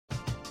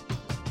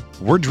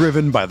We're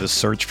driven by the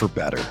search for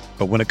better.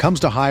 But when it comes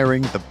to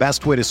hiring, the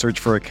best way to search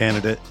for a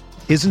candidate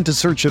isn't to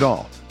search at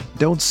all.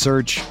 Don't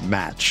search,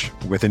 match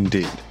with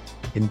Indeed.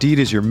 Indeed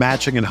is your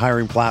matching and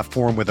hiring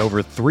platform with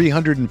over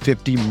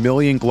 350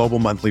 million global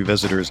monthly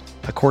visitors,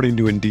 according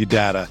to Indeed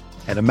data,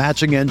 and a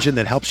matching engine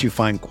that helps you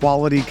find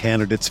quality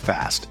candidates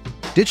fast.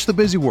 Ditch the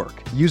busy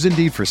work. Use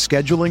Indeed for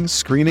scheduling,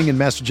 screening, and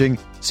messaging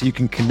so you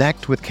can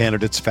connect with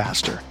candidates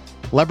faster.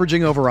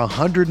 Leveraging over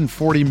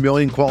 140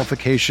 million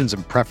qualifications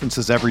and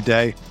preferences every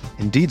day,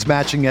 Indeed's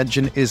matching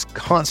engine is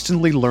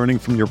constantly learning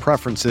from your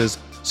preferences,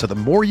 so the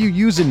more you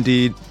use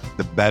Indeed,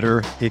 the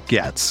better it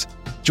gets.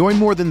 Join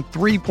more than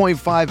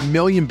 3.5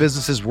 million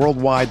businesses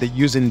worldwide that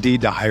use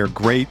Indeed to hire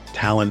great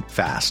talent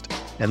fast.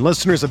 And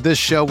listeners of this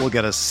show will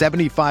get a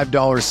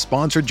 $75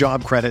 sponsored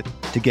job credit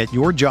to get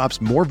your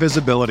jobs more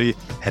visibility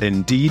at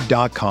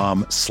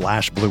Indeed.com/Blue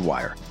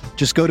Wire.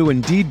 Just go to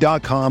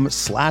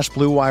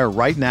Indeed.com/Blue Wire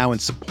right now and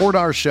support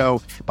our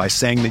show by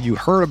saying that you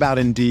heard about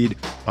Indeed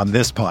on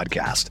this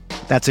podcast.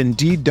 That's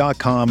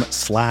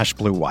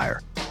Indeed.com/Blue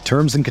Wire.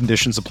 Terms and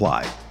conditions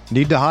apply.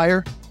 Need to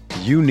hire?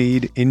 You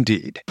need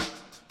Indeed.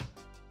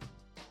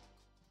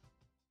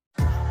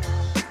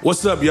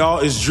 What's up, y'all?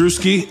 It's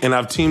Drewski, and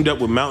I've teamed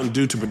up with Mountain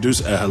Dew to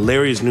produce a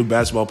hilarious new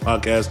basketball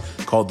podcast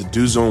called The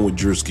Dew Zone with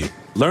Drewski.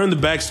 Learn the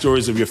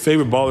backstories of your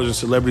favorite ballers and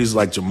celebrities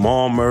like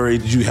Jamal Murray.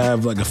 Did you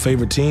have like a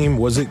favorite team?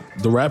 Was it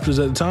the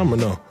Raptors at the time or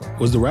no?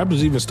 Was the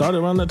Raptors even started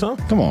around that time?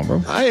 Come on,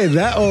 bro. I ain't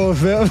that old,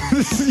 fam.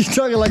 You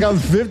talking like I'm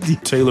 50.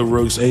 Taylor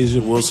Rooks, Asia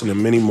Wilson,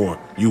 and many more.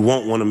 You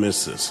won't want to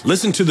miss this.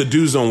 Listen to The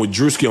Dew Zone with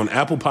Drewski on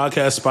Apple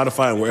Podcasts,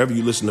 Spotify, and wherever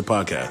you listen to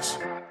podcasts.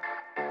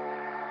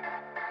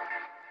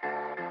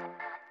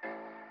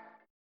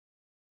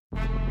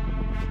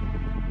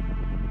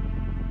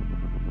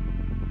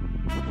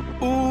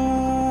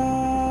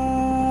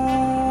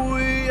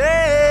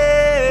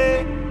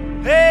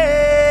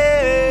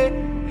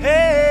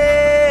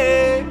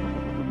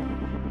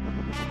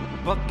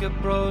 Bucket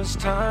Bros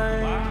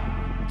time.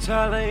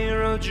 Tyler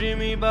Hero,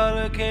 Jimmy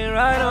Butler came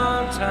right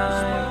on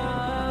time.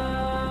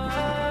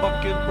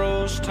 Bucket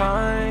Bros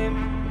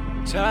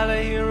time.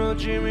 Tyler Hero,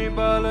 Jimmy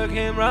Butler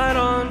came right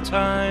on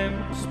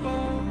time.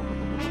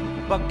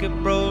 Bucket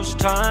Bros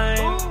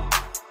time.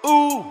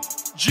 Ooh,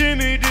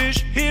 Jimmy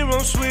Dish, Hero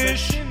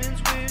swish.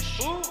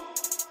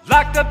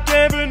 Lock up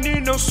Denver,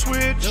 need no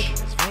switch.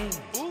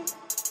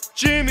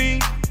 Jimmy,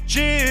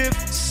 Jiv,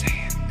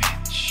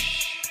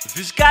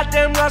 this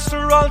goddamn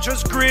roster all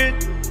just grit.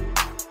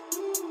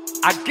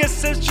 I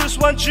guess that's just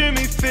why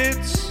Jimmy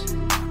fits.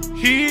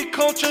 He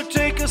culture,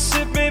 take a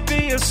sip,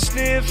 maybe a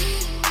sniff.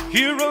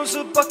 Hero's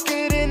a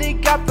bucket and he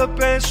got the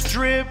best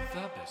drip.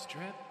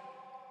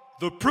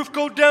 The proof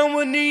go down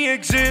when he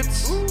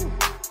exits.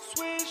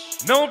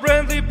 No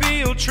Bradley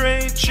Beal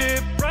trade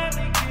chip.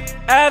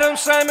 Adam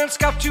Simon's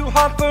got too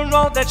hot for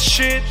all that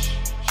shit.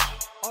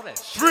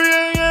 3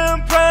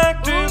 a.m.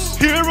 practice.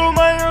 Hero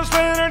Myers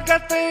Leonard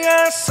got the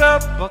ass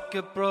up.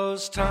 Bucket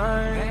Bros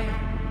time.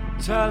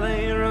 Tyler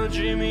Hero,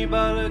 Jimmy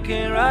Butler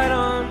came right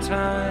on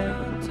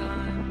time.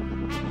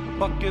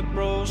 Bucket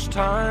Bros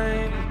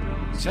time.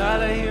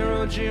 Tyler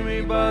Hero,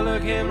 Jimmy Butler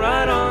came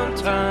right on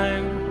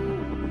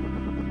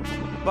time.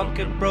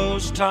 Bucket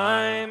Bros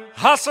time.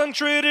 Hassan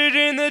traded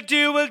in the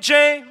deal with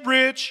Jay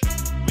Rich.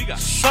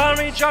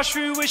 Sorry, Josh,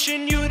 we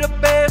wishing you the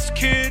best,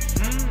 kid.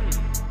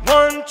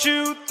 1,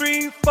 2,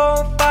 3,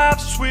 4, 5,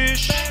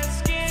 swish.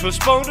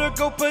 First motor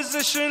go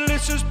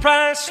positionless is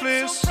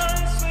priceless.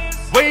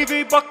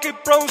 Wavy Bucket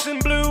Bros in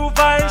blue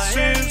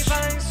vices.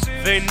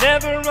 They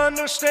never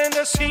understand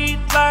us heat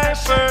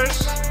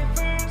lifers.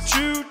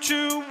 2,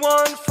 2,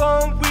 1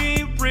 for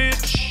we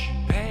rich.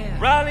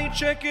 Riley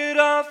check it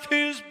off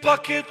his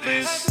bucket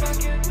list.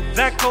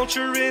 That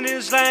culture in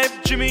his life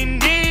Jimmy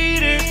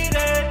needed.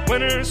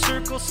 Winner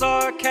circle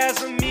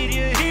sarcasm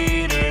media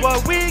heated.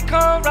 What we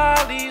call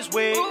Riley's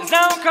way is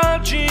now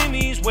called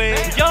Jimmy's way.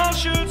 Y'all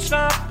should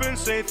stop and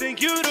say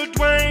thank you to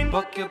Dwayne.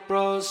 Bucket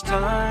Bros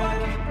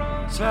time.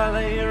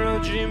 Tyler Hero,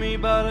 Jimmy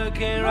Butler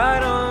came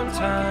right on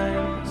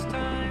time.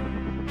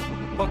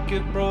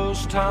 Bucket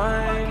Bros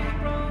time.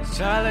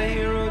 Tyler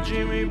Hero,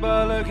 Jimmy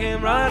Butler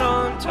came right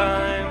on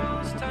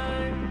time.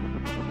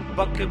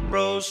 Bucket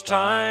Bros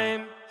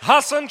time.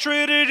 Hassan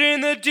traded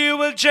in the deal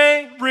with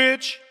Jay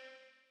Rich.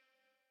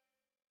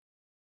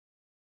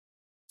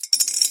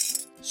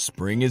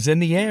 Spring is in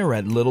the air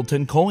at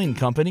Littleton Coin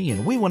Company,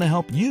 and we want to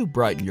help you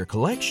brighten your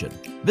collection.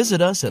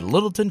 Visit us at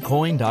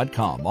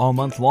littletoncoin.com all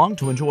month long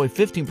to enjoy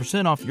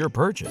 15% off your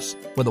purchase.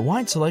 With a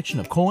wide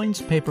selection of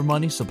coins, paper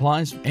money,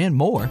 supplies, and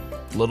more,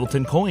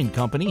 Littleton Coin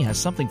Company has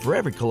something for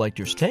every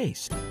collector's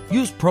taste.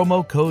 Use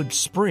promo code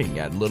SPRING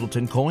at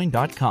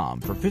littletoncoin.com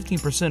for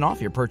 15%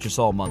 off your purchase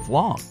all month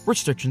long.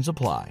 Restrictions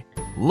apply.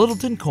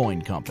 Littleton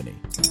Coin Company.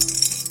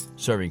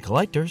 Serving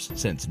collectors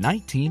since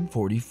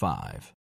 1945.